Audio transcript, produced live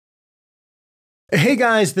Hey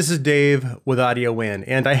guys, this is Dave with Audio Win,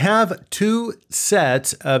 and I have two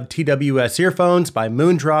sets of TWS earphones by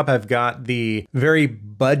Moondrop. I've got the very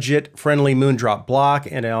budget-friendly Moondrop Block,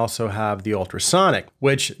 and I also have the Ultrasonic,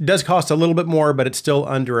 which does cost a little bit more, but it's still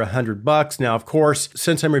under $100. Now, of course,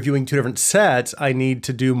 since I'm reviewing two different sets, I need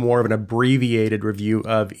to do more of an abbreviated review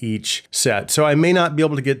of each set. So I may not be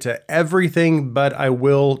able to get to everything, but I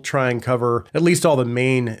will try and cover at least all the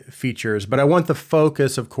main features. But I want the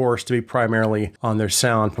focus, of course, to be primarily on their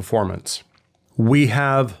sound performance. We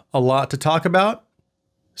have a lot to talk about,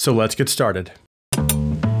 so let's get started.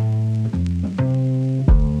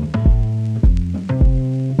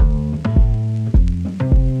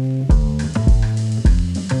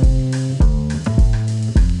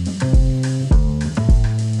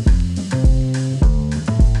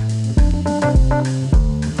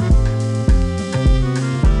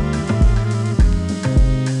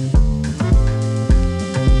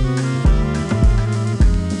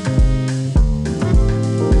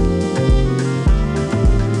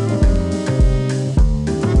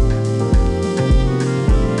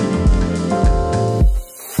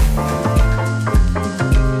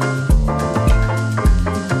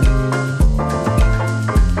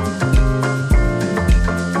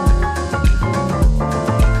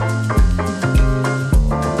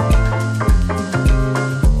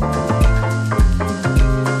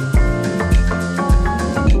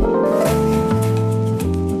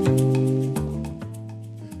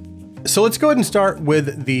 So let's go ahead and start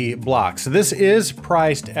with the block. So this is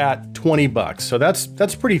priced at 20 bucks. So that's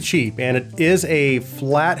pretty cheap, and it is a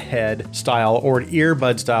flathead style or an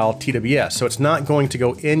earbud style TWS. So it's not going to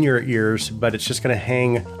go in your ears, but it's just going to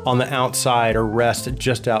hang on the outside or rest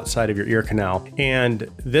just outside of your ear canal.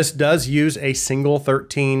 And this does use a single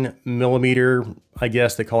 13 millimeter, I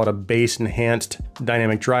guess they call it a bass enhanced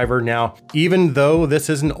dynamic driver. Now, even though this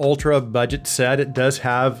is an ultra budget set, it does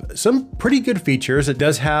have some pretty good features. It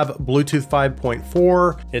does have Bluetooth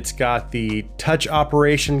 5.4. It's got the touch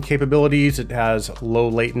operation capabilities. It has low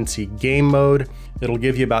latency game mode. It'll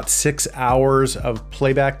give you about 6 hours of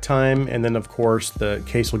playback time. And then of course, the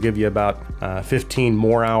case will give you about 15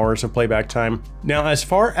 more hours of playback time. Now, as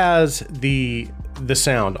far as the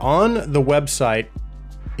sound on the website,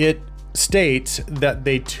 it states that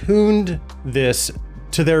they tuned this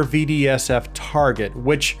to their VDSF target,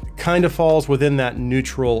 which kind of falls within that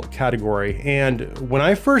neutral category. And when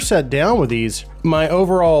I first sat down with these, my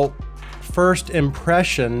overall first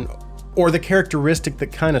impression, or the characteristic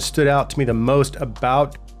that kind of stood out to me the most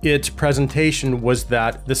about its presentation, was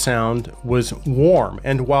that the sound was warm.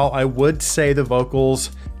 And while I would say the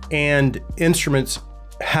vocals and instruments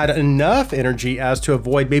had enough energy as to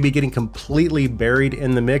avoid maybe getting completely buried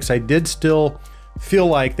in the mix, I did still feel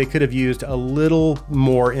like they could have used a little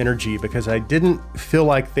more energy, because I didn't feel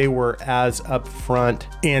like they were as upfront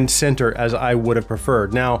and center as I would have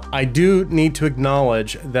preferred. Now, I do need to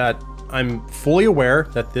acknowledge that I'm fully aware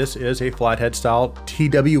that this is a flathead style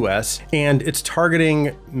TWS, and it's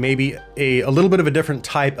targeting maybe a little bit of a different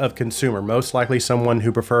type of consumer, most likely someone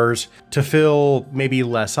who prefers to feel maybe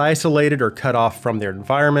less isolated or cut off from their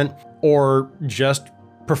environment, or just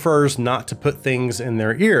prefers not to put things in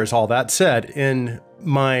their ears. All that said, in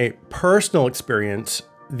my personal experience,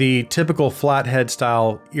 the typical flathead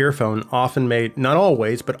style earphone often may, not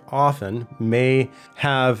always, but often may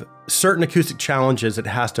have certain acoustic challenges it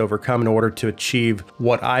has to overcome in order to achieve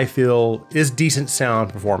what I feel is decent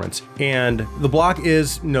sound performance. And the block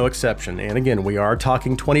is no exception. And again, we are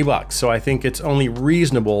talking 20 bucks. So I think it's only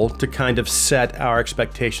reasonable to kind of set our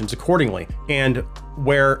expectations accordingly. And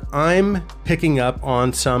where I'm picking up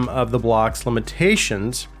on some of the block's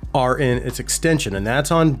limitations are in its extension, and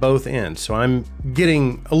that's on both ends. So I'm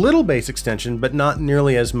getting a little bass extension, but not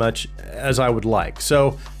nearly as much as I would like.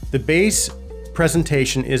 So the bass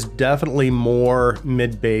presentation is definitely more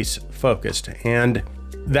mid-bass focused, and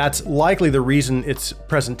that's likely the reason its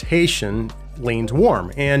presentation leans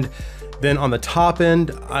warm. And then on the top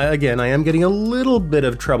end, I am getting a little bit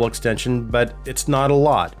of treble extension, but it's not a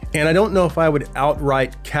lot. And I don't know if I would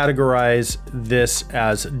outright categorize this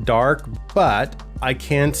as dark, but I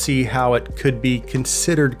can see how it could be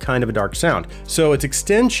considered kind of a dark sound. So its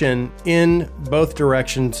extension in both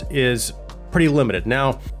directions is pretty limited.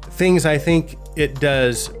 Now, things I think it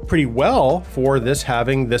does pretty well for this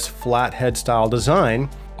having this flathead style design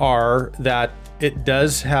are that it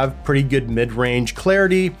does have pretty good mid-range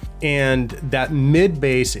clarity, and that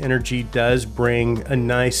mid-bass energy does bring a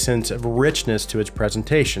nice sense of richness to its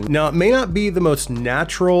presentation. Now, it may not be the most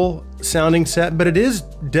natural sounding set, but it is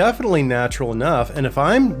definitely natural enough. And if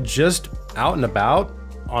I'm just out and about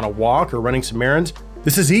on a walk or running some errands,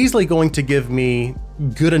 this is easily going to give me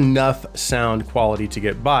good enough sound quality to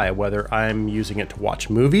get by, whether I'm using it to watch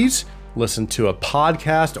movies, listen to a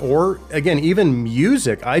podcast, or again, even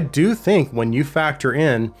music. I do think when you factor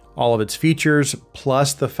in all of its features,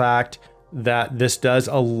 plus the fact that this does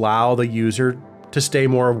allow the user to stay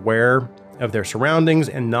more aware of their surroundings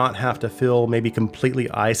and not have to feel maybe completely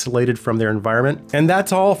isolated from their environment. And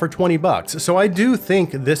that's all for 20 bucks. So I do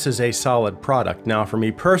think this is a solid product. Now, for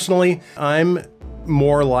me personally, I'm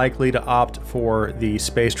more likely to opt for the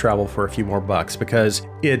space travel for a few more bucks because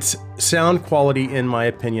its sound quality, in my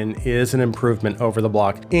opinion, is an improvement over the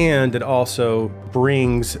block, and it also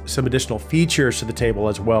brings some additional features to the table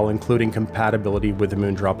as well, including compatibility with the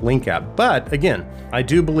Moondrop Link app. But again, I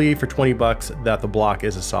do believe for 20 bucks that the block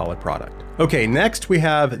is a solid product. Okay, next we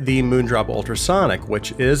have the Moondrop Ultrasonic,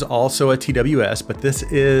 which is also a TWS, but this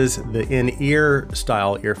is the in-ear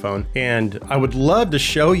style earphone. And I would love to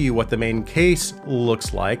show you what the main case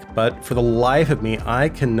looks like, but for the life of me, I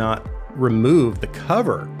cannot remove the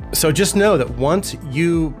cover. So just know that once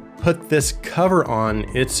you put this cover on,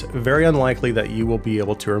 it's very unlikely that you will be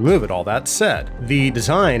able to remove it. All that said, the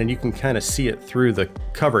design, and you can kind of see it through the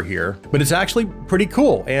cover here, but it's actually pretty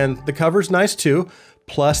cool. And the cover's nice too.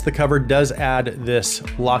 Plus the cover does add this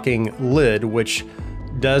locking lid, which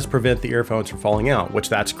does prevent the earphones from falling out, which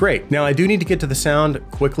that's great. Now I do need to get to the sound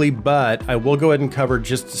quickly, but I will go ahead and cover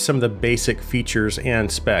just some of the basic features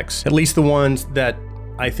and specs, at least the ones that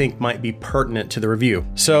I think might be pertinent to the review.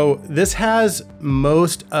 So this has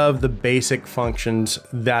most of the basic functions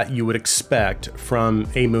that you would expect from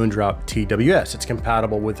a Moondrop TWS. It's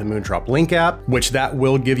compatible with the Moondrop Link app, which that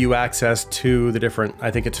will give you access to the different,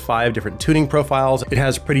 I think it's 5 different tuning profiles. It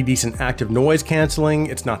has pretty decent active noise canceling.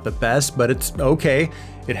 It's not the best, but it's okay.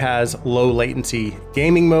 It has low latency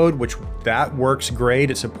gaming mode, which that works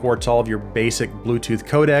great. It supports all of your basic Bluetooth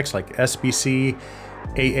codecs like SBC,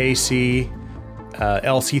 AAC,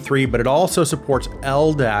 LC3, but it also supports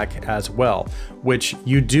LDAC as well, which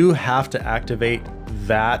you do have to activate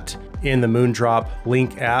that in the Moondrop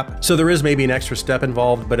Link app. So there is maybe an extra step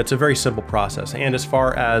involved, but it's a very simple process. And as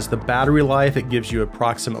far as the battery life, it gives you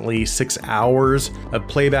approximately 6 hours of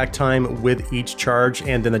playback time with each charge.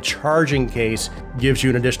 And then the charging case gives you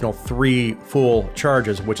an additional 3 full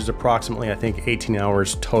charges, which is approximately, I think, 18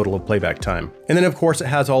 hours total of playback time. And then of course it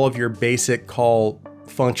has all of your basic call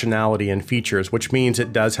functionality and features, which means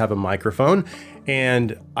it does have a microphone.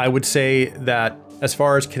 And I would say that as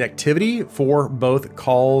far as connectivity for both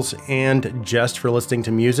calls and just for listening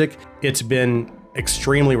to music, it's been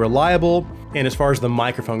extremely reliable. And as far as the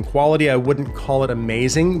microphone quality, I wouldn't call it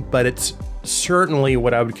amazing, but it's certainly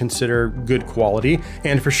what I would consider good quality,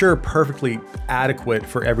 and for sure perfectly adequate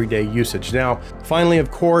for everyday usage. Now, finally, of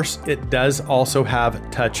course, it does also have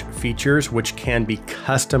touch features, which can be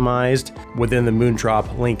customized within the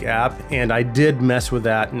Moondrop Link app. And I did mess with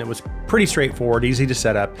that, and it was pretty straightforward, easy to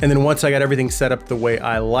set up. And then once I got everything set up the way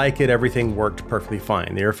I like it, everything worked perfectly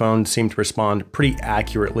fine. The earphones seemed to respond pretty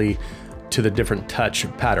accurately to the different touch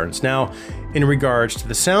patterns. Now, in regards to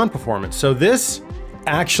the sound performance, so this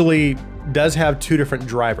actually does have 2 different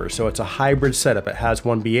drivers. So it's a hybrid setup. It has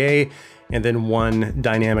one BA and then one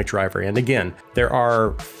dynamic driver. And again, there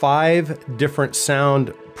are 5 different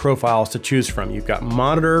sound profiles to choose from. You've got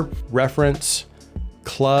monitor, reference,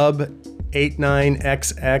 club,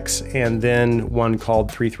 89XX, and then one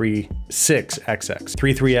called 336XX.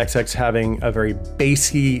 33XX having a very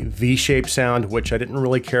bassy V-shaped sound, which I didn't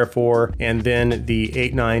really care for. And then the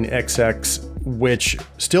 89XX, which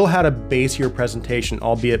still had a bassier presentation,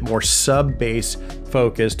 albeit more sub-bass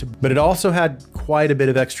focused, but it also had quite a bit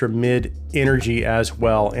of extra mid energy as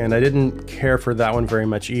well, and I didn't care for that one very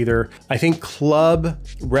much either. I think club,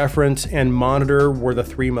 reference, and monitor were the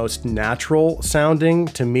 3 most natural sounding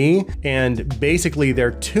to me, and basically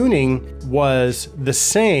their tuning was the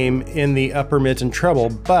same in the upper mids and treble,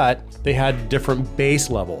 but they had different bass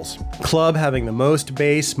levels. Club having the most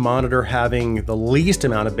bass, monitor having the least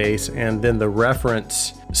amount of bass, and then the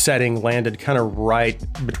reference setting landed kind of right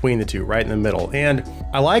between the 2, right in the middle. And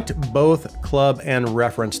I liked both club and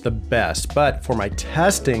reference the best, but for my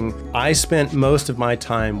testing, I spent most of my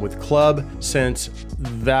time with club since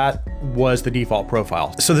that was the default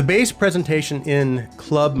profile. So the bass presentation in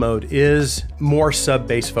club mode is more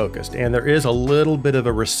sub-bass focused, and there is a little bit of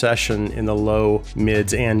a recession in the low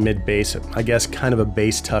mids and mid bass, I guess kind of a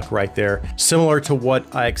bass tuck right there, similar to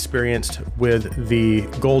what I experienced with the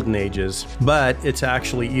golden ages, but it's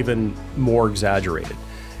actually even more exaggerated.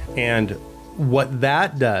 And what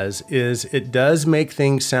that does is it does make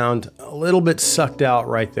things sound a little bit sucked out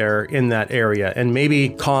right there in that area, and maybe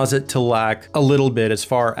cause it to lack a little bit as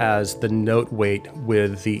far as the note weight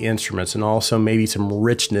with the instruments, and also maybe some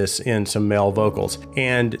richness in some male vocals.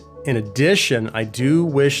 And in addition, I do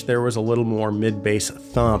wish there was a little more mid-bass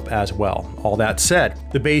thump as well. All that said,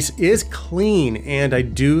 the bass is clean, and I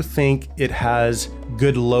do think it has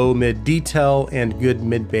good low mid detail and good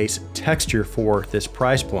mid bass texture for this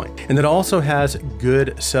price point. And it also has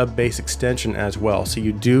good sub bass extension as well. So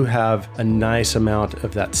you do have a nice amount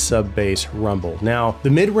of that sub bass rumble. Now, the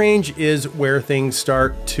mid range is where things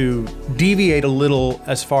start to deviate a little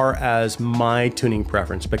as far as my tuning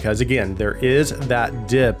preference, because again, there is that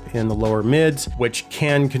dip in the lower mids, which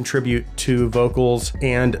can contribute to vocals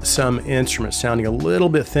and some instruments sounding a little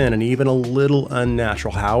bit thin and even a little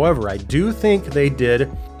unnatural. However, I do think they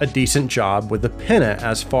did a decent job with the pinna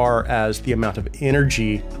as far as the amount of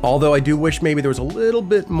energy, although I do wish maybe there was a little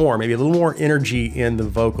bit more, maybe a little more energy in the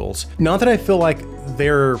vocals. Not that I feel like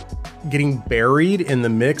they're getting buried in the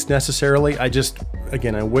mix necessarily,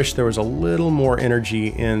 again, I wish there was a little more energy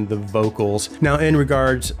in the vocals. Now, in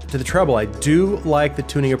regards to the treble, I do like the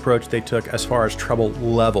tuning approach they took as far as treble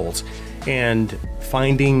levels and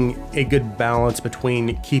finding a good balance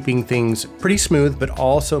between keeping things pretty smooth, but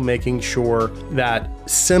also making sure that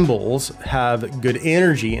cymbals have good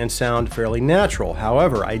energy and sound fairly natural.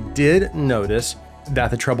 However, I did notice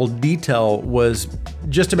that the treble detail was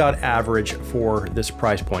just about average for this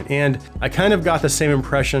price point. And I kind of got the same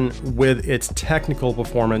impression with its technical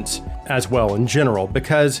performance as well in general,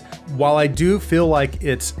 because while I do feel like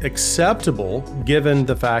it's acceptable given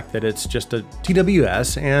the fact that it's just a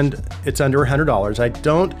TWS and it's under $100, I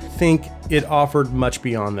don't think it offered much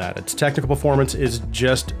beyond that. Its technical performance is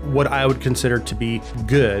just what I would consider to be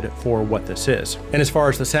good for what this is. And as far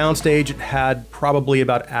as the soundstage, it had probably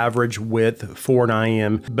about average width for an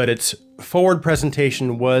IM, but its forward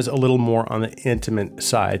presentation was a little more on the intimate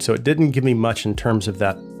side, so it didn't give me much in terms of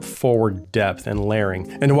that forward depth and layering.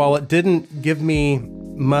 And while it didn't give me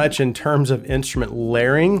much in terms of instrument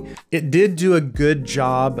layering, it did do a good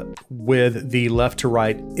job with the left to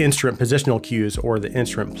right instrument positional cues or the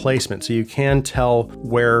instrument placement. So you can tell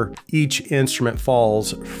where each instrument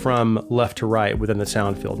falls from left to right within the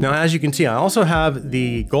sound field. Now, as you can see, I also have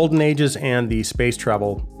the Golden Ages and the Space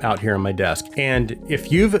Travel out here on my desk. And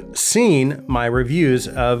if you've seen my reviews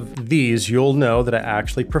of these, you'll know that I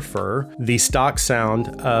actually prefer the stock sound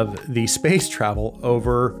of the Space Travel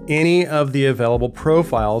over any of the available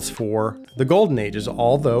profiles for the Golden Ages,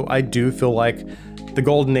 although I do feel like the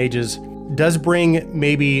Golden Ages does bring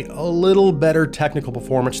maybe a little better technical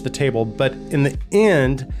performance to the table, but in the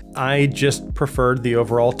end, I just preferred the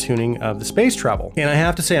overall tuning of the Space Travel. And I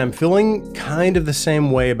have to say, I'm feeling kind of the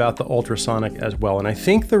same way about the Ultrasonic as well. And I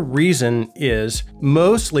think the reason is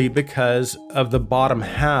mostly because of the bottom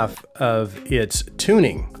half of its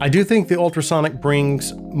tuning. I do think the Ultrasonic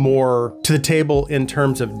brings more to the table in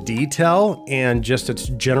terms of detail and just its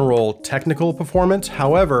general technical performance.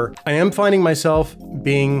 However, I am finding myself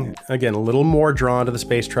being, again, a little more drawn to the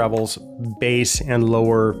Space Travel's bass and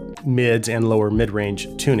lower mids and lower mid-range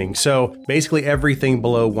tuning. So basically everything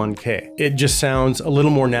below 1K. It just sounds a little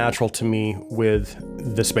more natural to me with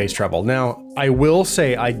the Space Travel. Now, I will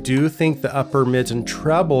say I do think the upper mids and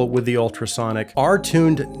treble with the Ultrasonic are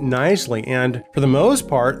tuned nicely, and for the most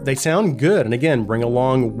part, they sound good. And again, bring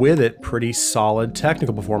along with it pretty solid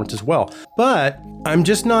technical performance as well. But I'm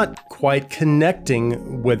just not quite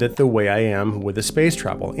connecting with it the way I am with the Space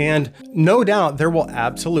Travel. And no doubt there will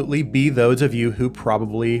absolutely be those of you who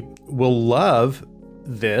probably will love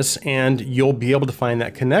this, and you'll be able to find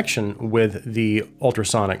that connection with the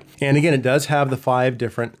Ultrasonic. And again, it does have the 5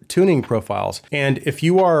 different tuning profiles. And if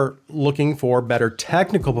you are looking for better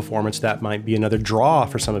technical performance, that might be another draw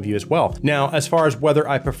for some of you as well. Now, as far as whether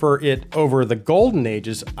I prefer it over the Golden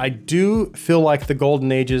Ages, I do feel like the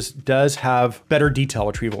Golden Ages does have better detail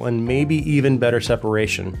retrieval and maybe even better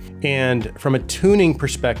separation. And from a tuning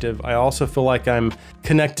perspective, I also feel like I'm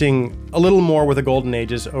connecting a little more with the Golden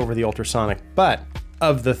Ages over the Ultrasonic. But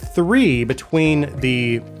of the 3 between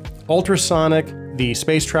the Ultrasonic, the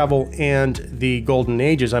Space Travel, and the Golden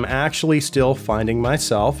Ages, I'm actually still finding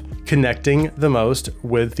myself connecting the most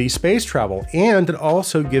with the Space Travel. And it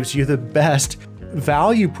also gives you the best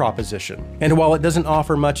value proposition. And while it doesn't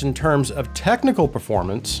offer much in terms of technical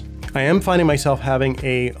performance, I am finding myself having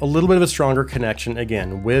a little bit of a stronger connection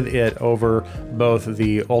again with it over both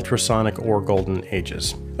the Ultrasonic or Golden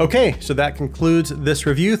Ages. Okay, so that concludes this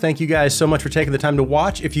review. Thank you guys so much for taking the time to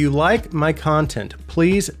watch. If you like my content,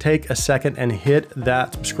 please take a second and hit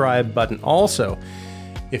that subscribe button. Also,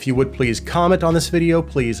 If you would please comment on this video,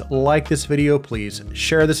 please like this video, please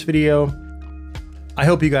share this video. I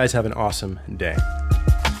hope you guys have an awesome day.